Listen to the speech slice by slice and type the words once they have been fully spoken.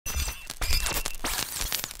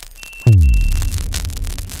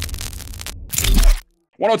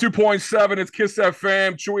102.7, it's Kiss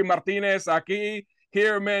FM. Chuey Martinez aquí.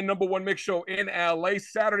 Here, man, number one mix show in LA.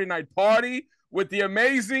 Saturday night party with the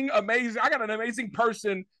amazing. I got an amazing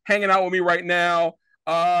person hanging out with me right now.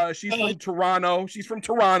 She's Hey, from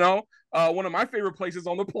Toronto. One of my favorite places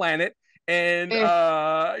on the planet. And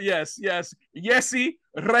yes, Jessie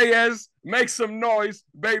Reyez, make some noise,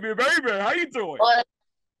 baby. How you doing? well,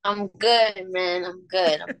 I'm good, man. I'm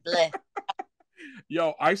good. I'm blessed.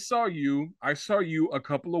 Yo, I saw you a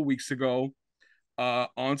couple of weeks ago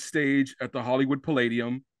on stage at the Hollywood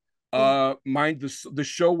Palladium. The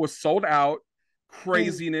show was sold out. Mm.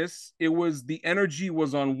 Craziness. The energy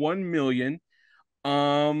was on 1 million.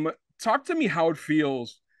 Um, Talk to me how it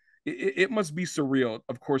feels. It must be surreal,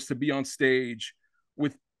 of course, to be on stage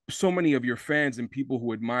with so many of your fans and people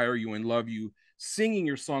who admire you and love you, singing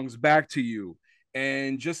your songs back to you,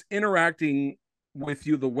 and just interacting with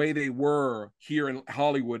you the way they were here in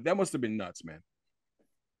Hollywood. That must have been nuts, man.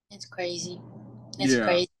 It's crazy. It's Yeah.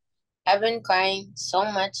 crazy. I've been crying so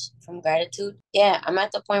much from gratitude. Yeah, I'm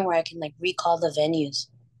at the point where I can like recall the venues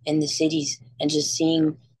and the cities and just Yeah.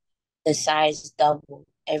 seeing the size double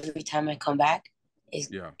every time I come back is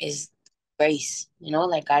Yeah. is grace.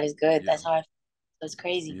 Like God is good. Yeah. That's how I feel. So it's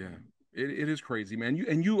crazy. Yeah. It is crazy, man.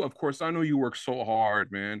 You of course, I know you work so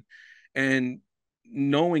hard, man. And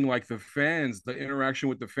knowing like the fans, the interaction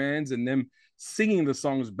with the fans and them singing the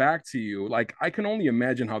songs back to you, like I can only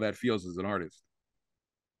imagine how that feels as an artist.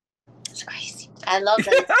 It's crazy. I love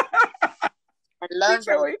that. I love those.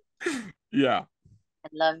 Joey. Yeah. I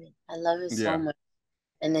love it. I love it so Yeah. much.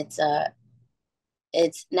 And it's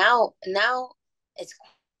now it's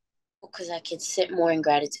because I could sit more in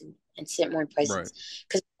gratitude and sit more in Right. presence.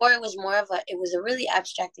 Because before it was a really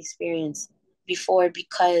abstract experience before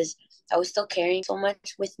because I was still carrying so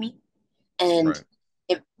much with me, and Right.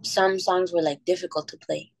 some songs were like difficult to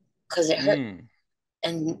play because it hurt, Mm.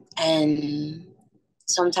 and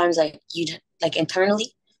sometimes like you'd like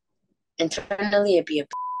internally it'd be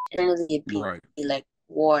internally it'd be Right. like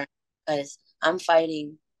war because I'm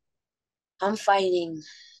fighting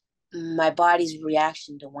my body's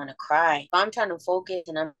reaction to want to cry. I'm trying to focus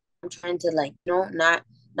and I'm trying to like, not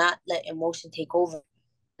let emotion take over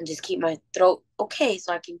and just keep my throat okay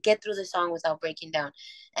so I can get through the song without breaking down.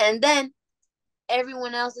 And then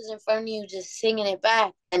everyone else is in front of you just singing it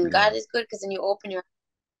back. And Yeah. God is good because then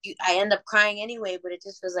I end up crying anyway, but it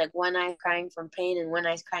just feels like one eye crying from pain and one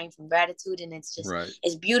eye's crying from gratitude. And Right.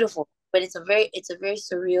 it's beautiful. But it's a very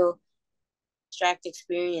surreal abstract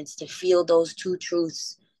experience to feel those two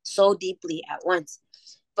truths so deeply at once.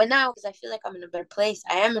 But now, because I feel like I'm in a better place,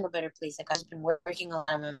 I am in a better place. Like I've been working on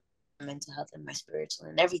my mental health and my spiritual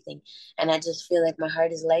and everything. And I just feel like my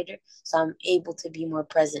heart is lighter. So I'm able to be more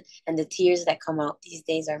present. And the tears that come out these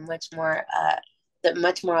days are much more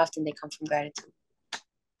often they come from gratitude.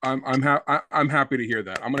 I'm happy to hear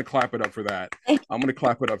that. I'm gonna clap it up for that. I'm gonna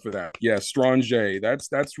clap it up for that. Yeah, strong J.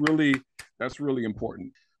 That's really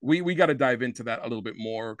important. We got to dive into that a little bit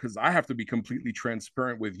more because I have to be completely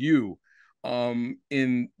transparent with you. In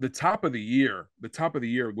the top of the year,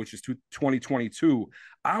 which is 2022,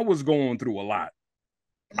 I was going through a lot.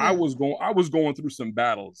 Mm-hmm. I was going through some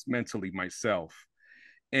battles mentally myself,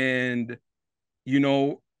 and you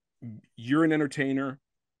know, you're an entertainer.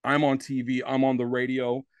 I'm on TV. I'm on the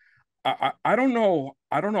radio. I don't know.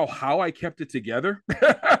 I don't know how I kept it together.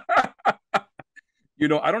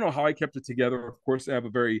 I don't know how I kept it together. Of course, I have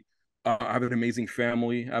an amazing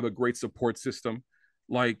family. I have a great support system.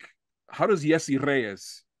 Like, how does Jessie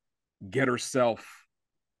Reyez get herself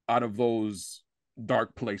out of those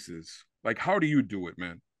dark places? Like, how do you do it,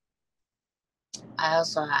 man?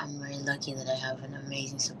 I'm very lucky that I have an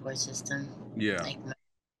amazing support system. Yeah. Like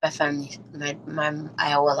my family,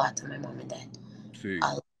 I owe a lot to my mom and dad. See.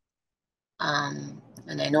 Uh,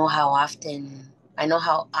 and I know how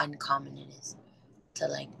uncommon it is to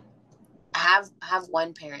like have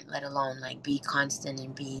one parent, let alone like be constant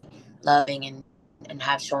and be loving and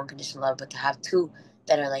have show unconditional love, but to have two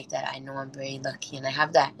that are like that, I know I'm very lucky, and I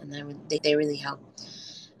have that, and they really help.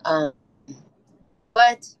 Um,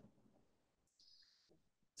 but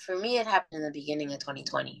for me, it happened in the beginning of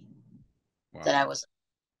 2020 that Wow. I was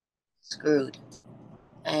screwed,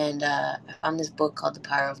 and I found this book called The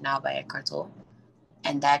Power of Now by Eckhart Tolle,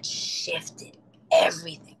 and that shifted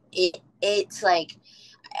everything. It's like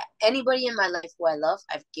anybody in my life who I love,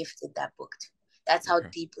 I've gifted that book to. That's how Okay.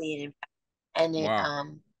 deeply it impacted. And it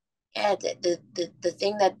Wow. yeah, the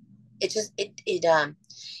thing that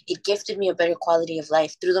it gifted me a better quality of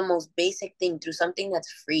life through the most basic thing, through something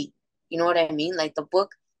that's free. You know what I mean? Like the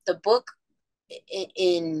book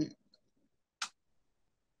in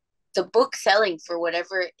the book selling for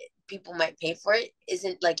whatever people might pay for it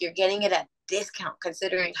isn't like you're getting it at discount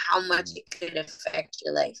considering how much it could affect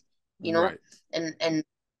your life, you know? Right. And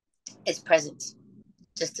it's presence.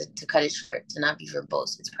 Just to cut it short, to not be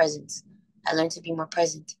verbose. It's presence. I learned to be more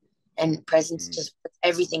present. And presence Mm. just puts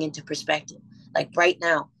everything into perspective. Like right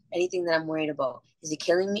now, anything that I'm worried about, is it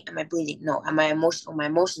killing me? Am I bleeding? No. Am I emotional? My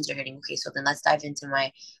emotions are hurting. Okay, so then let's dive into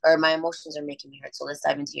my emotions are making me hurt. So let's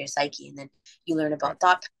dive into your psyche. And then you learn Right. about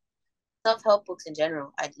thought. Self-help books in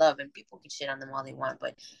general, I'd love, and people can shit on them all they want.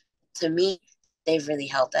 But to me, they've really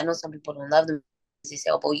helped. I know some people don't love them. They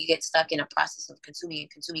say, oh, but you get stuck in a process of consuming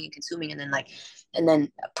and consuming and consuming, and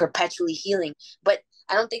then perpetually healing. But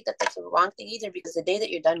I don't think that that's a wrong thing either, because the day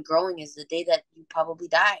that you're done growing is the day that you probably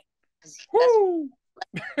die. That's, Woo!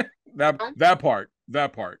 you that know? that part.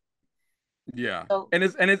 Yeah. So And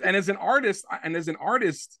as an artist,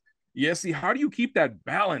 Yessie, how do you keep that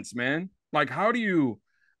balance, man? Like, how do you?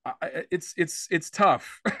 It's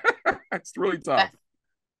tough. It's really tough.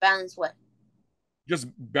 balance what? Just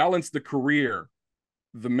balance the career,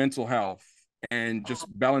 the mental health, and just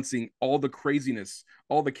balancing all the craziness,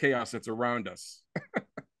 all the chaos that's around us.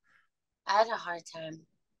 I had a hard time.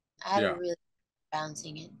 I had a Yeah. really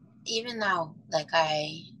balancing it. Even now, like uh,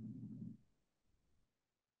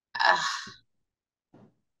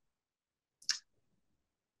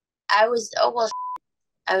 I was oh well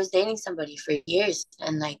I was dating somebody for years,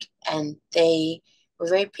 and they were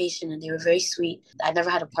very patient and they were very sweet. I never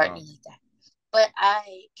had a partner Wow. like that. But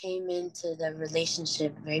I came into the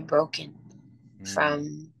relationship very broken Mm.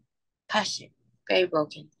 from passion, very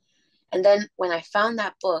broken. And then when I found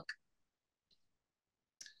that book,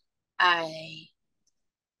 I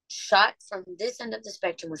shot from this end of the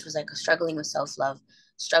spectrum, which was like struggling with self love,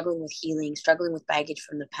 struggling with healing, struggling with baggage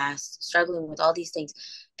from the past, struggling with all these things.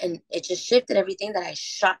 And it just shifted everything that I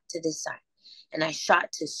shot to this side. And I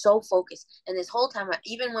shot to so focus. And this whole time,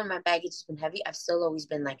 even when my baggage has been heavy, I've still always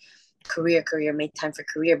been like, career, made time for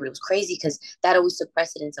career. But it was crazy because that always took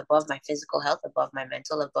precedence above my physical health, above my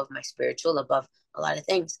mental, above my spiritual, above a lot of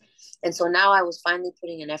things. And so now I was finally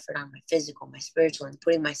putting an effort on my physical, my spiritual, and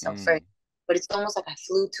putting myself first. Mm. But it's almost like I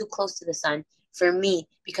flew too close to the sun for me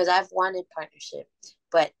because I've wanted partnership,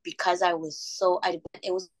 but because I was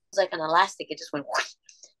it was like an elastic. It just went. Whoosh.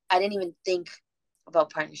 I didn't even think about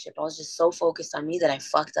partnership. I was just so focused on me that I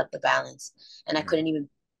fucked up the balance, and I Mm. couldn't even be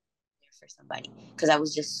there for somebody because I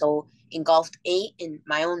was just so engulfed in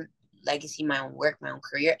my own legacy, my own work, my own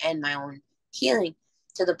career, and my own healing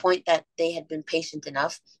to the point that they had been patient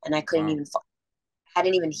enough, and I couldn't Wow. even.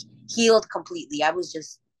 Hadn't even healed completely. I was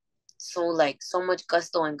just so much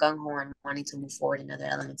gusto and gung ho and wanting to move forward in other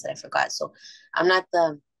elements that I forgot. So I'm not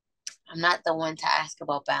the I'm not the one to ask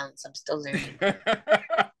about balance. I'm still learning.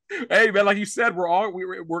 Hey man, like you said,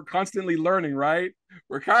 we're constantly learning, right?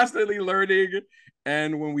 We're constantly learning,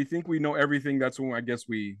 and when we think we know everything, that's when I guess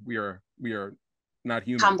we are not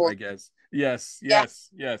human, Humble. I guess. Yes, Yeah, yes,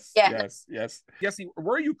 yes, yeah. yes, yes. Yessie,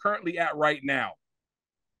 where are you currently at right now?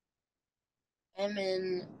 I'm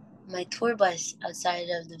in my tour bus outside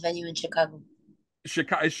of the venue in Chicago.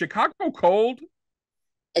 Chicago, is Chicago cold?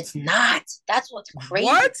 It's not. That's what's crazy.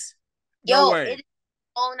 What? No Yo, it way. is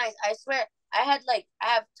so nice. I swear. I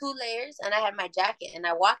have 2 layers and I had my jacket and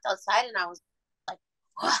I walked outside and I was like,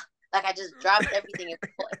 like I just dropped everything.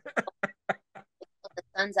 The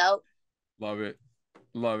sun's out. Love it.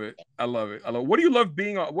 Love it. I love it. I love. What do you love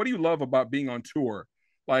being on? What do you love about being on tour?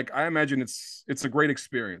 Like, I imagine it's a great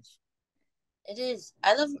experience. It is.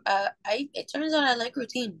 I love. I. It turns out I like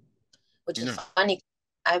routine, which is Yeah. funny.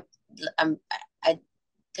 I. I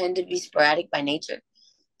tend to be sporadic by nature,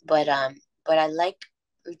 but I like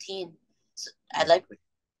routine. So I Yeah. like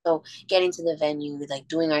so getting to the venue, like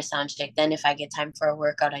doing our sound check. Then if I get time for a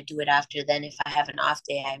workout, I do it after. Then if I have an off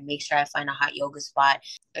day, I make sure I find a hot yoga spot.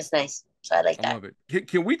 It's nice. So I like I that. love it.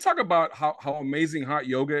 Can we talk about how amazing hot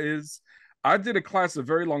yoga is? I did a class a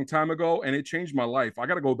very long time ago, and it changed my life. I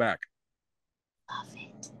got to go back. Love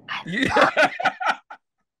it. I love Yeah.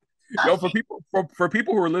 Yo, love for it.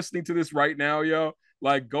 people who are listening to this right now, yo,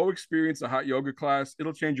 like go experience a hot yoga class.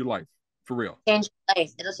 It'll change your life for real. Change your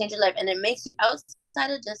life. It'll change your life, and it makes you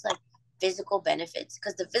outside of just like physical benefits,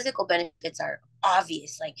 because the physical benefits are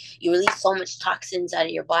obvious. Like you release so much toxins out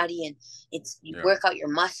of your body, and you Yeah. work out your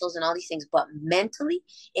muscles and all these things. But mentally,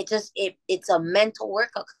 it's a mental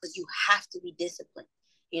workout because you have to be disciplined.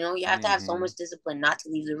 You know, you have to have so Mm-hmm. much discipline not to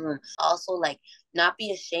leave the room. Also, like not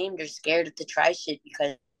be ashamed or scared to try shit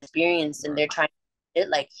because experience and Right. they're trying it.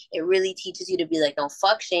 Like it really teaches you to be like, no,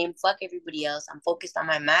 fuck shame, fuck everybody else. I'm focused on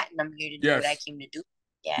my mat and I'm here to do what I Yes. came to do.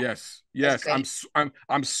 Yeah, Yes. it's Yes. great.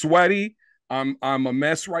 I'm sweaty. I'm a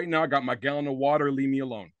mess right now. I got my gallon of water. Leave me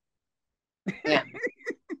alone. Yeah,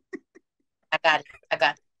 I got it. I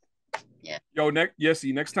got it. Yeah. Yo,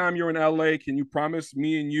 Yessie, next time you're in LA, can you promise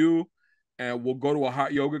me and you, and we'll go to a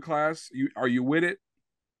hot yoga class? Are you with it?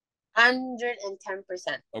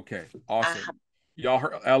 110%. Okay, Uh, awesome. Y'all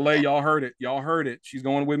heard LA, yeah. y'all heard it. Y'all heard it. She's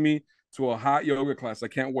going with me to a hot yoga class. I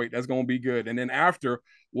can't wait. That's gonna be good. And then after,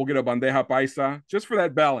 we'll get a bandeja paisa just for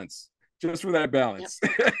that balance. Just for that Yep. balance.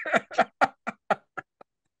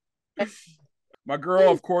 My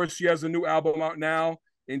girl, of course, she has a new album out now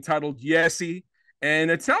entitled Yessie.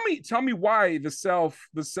 And tell me why the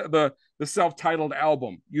self-titled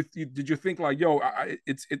album. Did you think like, yo,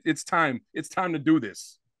 it's time to do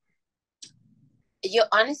this?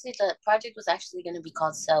 Honestly, the project was actually going to be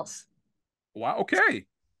called Self. Wow. Okay.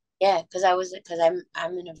 Yeah, because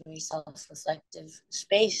I'm in a very self-reflective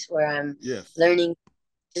space where I'm Yes. learning,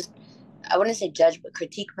 just I wouldn't say judge, but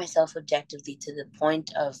critique myself objectively to the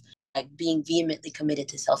point of like being vehemently committed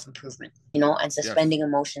to self-improvement, and Yes. suspending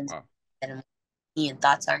emotions Wow. and me and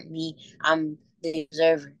thoughts aren't me. I'm the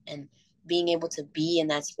observer, and being able to be in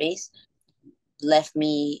that space left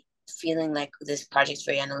me feeling like this project's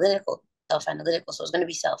very analytical, self-analytical. So it's going to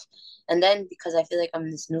be self. And then because I feel like I'm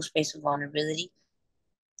in this new space of vulnerability,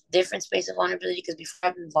 different space of vulnerability, because before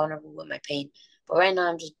I've been vulnerable with my pain, but right now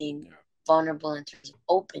I'm just being Yeah. vulnerable in terms of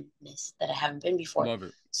openness that I haven't been before. Love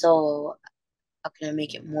it. So how can I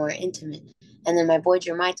make it more intimate? And then my boy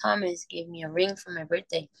Jeremiah Thomas gave me a ring for my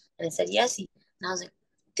birthday, and it said Yessie, and I was like,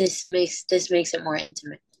 this makes it more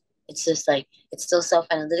intimate. It's just like it's still self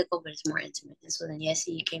analytical, but it's more intimate. And so then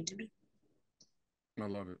Yessie came to me. I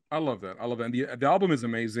love it. I love that. I love that. And the album is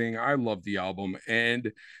amazing. I love the album.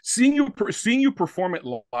 And seeing you perform it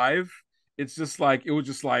live, it's just like it was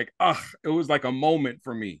just like it was like a moment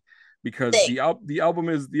for me because Sick. the album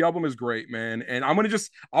is great, man. And I'm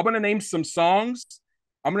gonna name some songs.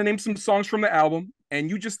 I'm gonna name some songs from the album, and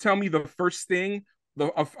you just tell me the first thing,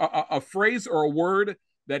 a phrase or a word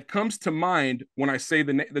that comes to mind when I say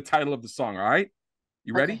the title of the song. All right,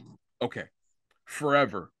 you Okay. ready? Okay,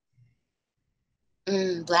 Forever.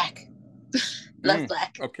 Black. Love Mm,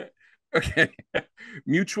 black. okay. Okay.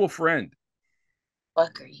 Mutual friend.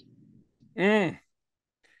 Fuckery. Mm,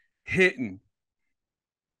 hidden.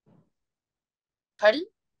 Pardon?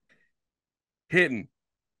 Hidden.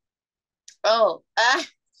 Oh,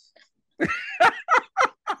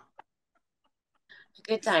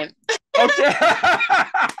 good time. Okay.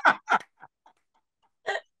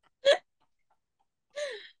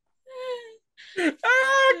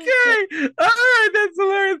 Okay. All right. That's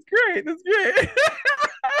hilarious. Great. That's great.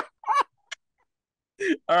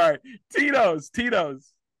 All right. Tito's.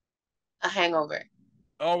 Tito's. A hangover.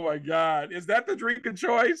 Oh my God. Is that the drink of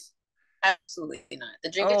choice? Absolutely not.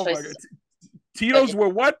 The drink of Oh my choice God. is but Tito's were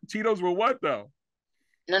what? Tito's were what though?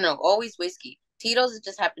 no, always whiskey. Tito's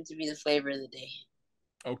just happened to be the flavor of the day.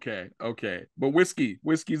 Okay. Okay. But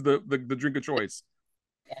whiskey's the drink of choice.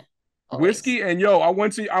 Yeah, always. Whiskey and yo,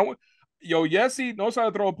 yo, Yessie knows how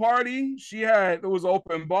to throw a party. There was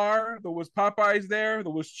open bar, there was Popeyes there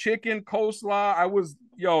was chicken, coleslaw.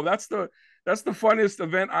 That's the funniest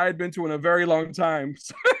event I had been to in a very long time.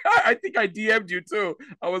 So, I think I DM'd you too.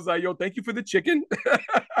 I was like, yo, thank you for the chicken.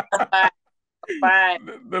 Bye. Bye.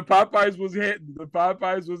 The Popeyes was hitting. The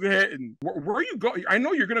Popeyes was hitting. Where are you going? I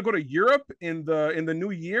know you're gonna go to Europe in the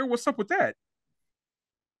new year. What's up with that?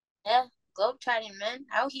 Yeah, globetrotting, man.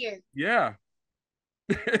 Out here. Yeah.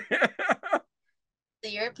 The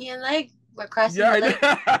European leg. We're crossing the leg.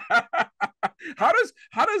 Yeah. How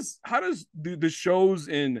does the shows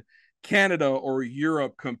in Canada or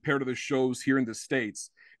Europe compare to the shows here in the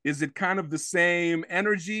States? Is it kind of the same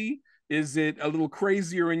energy? Is it a little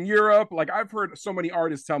crazier in Europe? Like I've heard so many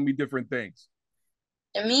artists tell me different things.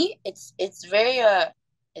 To me, it's very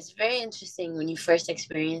interesting when you first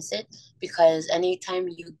experience it because anytime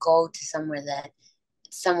you go to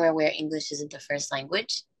somewhere where English isn't the first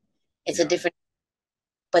language, it's a Yeah. different.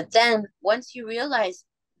 But then once you realize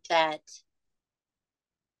that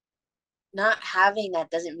not having that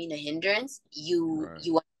doesn't mean a hindrance, Right.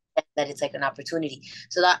 you understand that it's like an opportunity.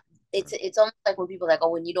 So that Right. it's almost like when people are like, oh,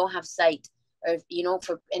 when you don't have sight, or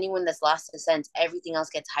for anyone that's lost a sense, everything else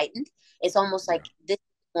gets heightened. It's almost Yeah. like this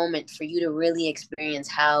moment for you to really experience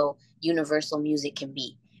how universal music can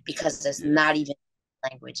be because there's not Yes. even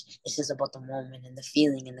language. It's just about the moment and the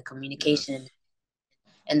feeling and the communication Yes.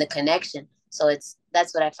 and the connection. So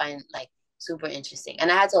that's what I find like super interesting.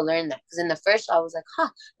 And I had to learn that because in the first I was like, huh,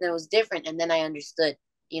 and then it was different. And then I understood,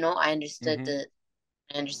 Mm-hmm.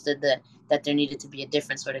 I understood that there needed to be a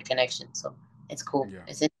different sort of connection. So it's cool. Yeah.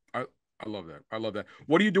 I I love that. I love that.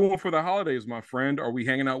 What are you doing for the holidays, my friend? Are we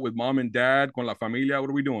hanging out with mom and dad, con la familia? What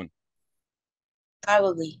are we doing?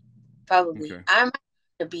 probably, probably. Okay. I'm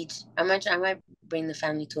The beach. I might bring the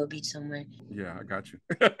family to a beach somewhere. Yeah, I got you.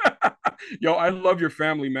 Yo, I love your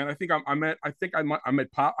family, man.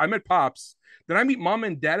 I met Pops. Did I meet Mom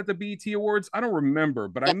and Dad at the BET Awards? I don't remember,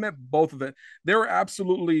 but I Yeah. met both of them. They were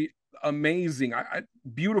absolutely amazing.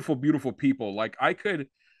 Beautiful, beautiful people. Like I could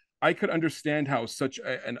understand how such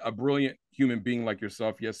a brilliant human being like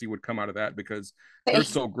yourself, Yessie, would come out of that because they're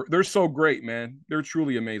so great, man. They're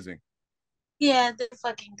truly amazing. Yeah, they're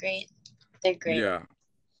fucking great. They're great. Yeah,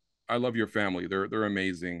 I love your family. They're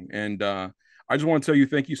amazing, and I just want to tell you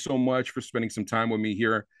thank you so much for spending some time with me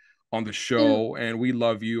here on the Dude, show. And we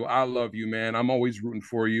love you. I love you, man. I'm always rooting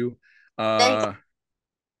for you. thank Uh,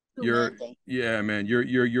 you, you're man. Thank yeah, man.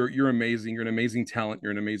 You're amazing. You're an amazing talent.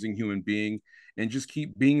 You're an amazing human being, and just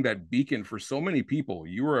keep being that beacon for so many people.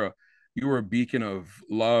 You were a beacon of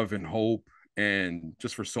love and hope, and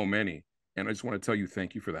just for so many. And I just want to tell you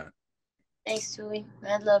thank you for that. Thanks, Chewy.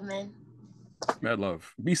 Mad love, man. Mad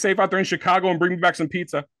love. Be safe out there in Chicago and bring me back some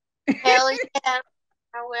pizza. Hell yeah.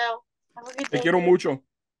 I will. Have a good Te day, quiero man. mucho.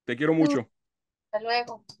 Te quiero mucho. Hasta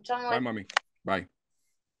luego. Mucho Bye, amor. mommy. Bye.